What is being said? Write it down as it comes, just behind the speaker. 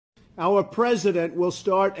our president will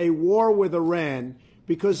start a war with Iran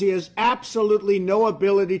because he has absolutely no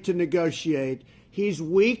ability to negotiate. He's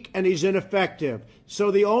weak and he's ineffective. So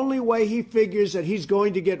the only way he figures that he's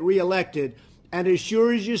going to get reelected, and as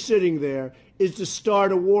sure as you're sitting there, is to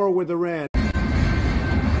start a war with Iran.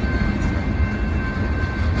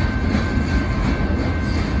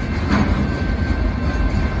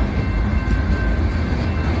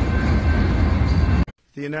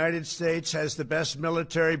 The United States has the best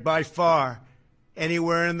military by far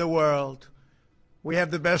anywhere in the world. We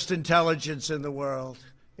have the best intelligence in the world.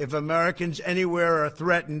 If Americans anywhere are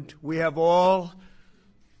threatened, we have all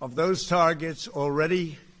of those targets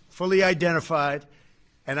already fully identified,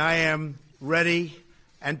 and I am ready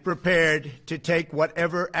and prepared to take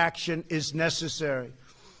whatever action is necessary.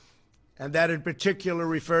 And that in particular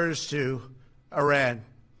refers to Iran.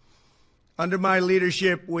 Under my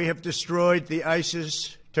leadership, we have destroyed the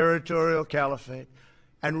ISIS territorial caliphate.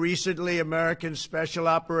 And recently, American Special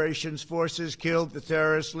Operations Forces killed the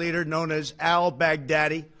terrorist leader known as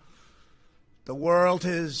al-Baghdadi. The world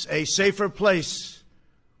is a safer place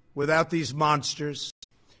without these monsters.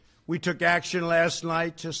 We took action last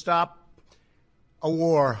night to stop a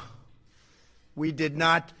war. We did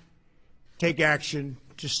not take action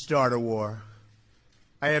to start a war.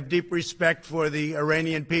 I have deep respect for the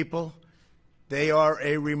Iranian people. They are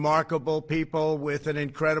a remarkable people with an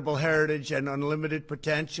incredible heritage and unlimited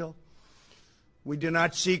potential. We do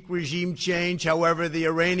not seek regime change. However, the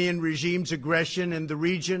Iranian regime's aggression in the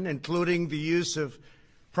region, including the use of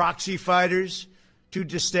proxy fighters to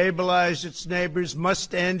destabilize its neighbors,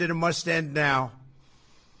 must end, and it must end now.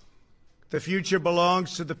 The future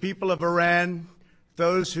belongs to the people of Iran,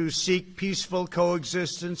 those who seek peaceful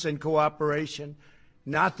coexistence and cooperation,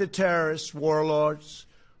 not the terrorist warlords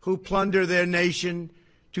who plunder their nation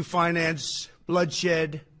to finance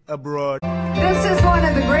bloodshed abroad. This is one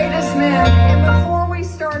of the greatest men, and before we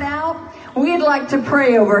start out, we'd like to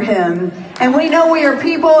pray over him. And we know we are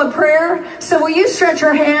people of prayer, so will you stretch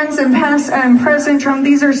your hands and President Trump,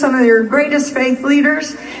 these are some of your greatest faith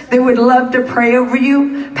leaders. They would love to pray over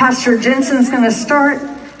you. Pastor Jensen's going to start,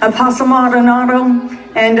 Apostle Maldonado.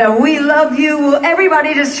 And we love you. Will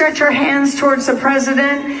everybody just stretch your hands towards the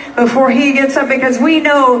president before he gets up, because we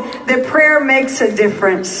know that prayer makes a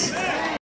difference.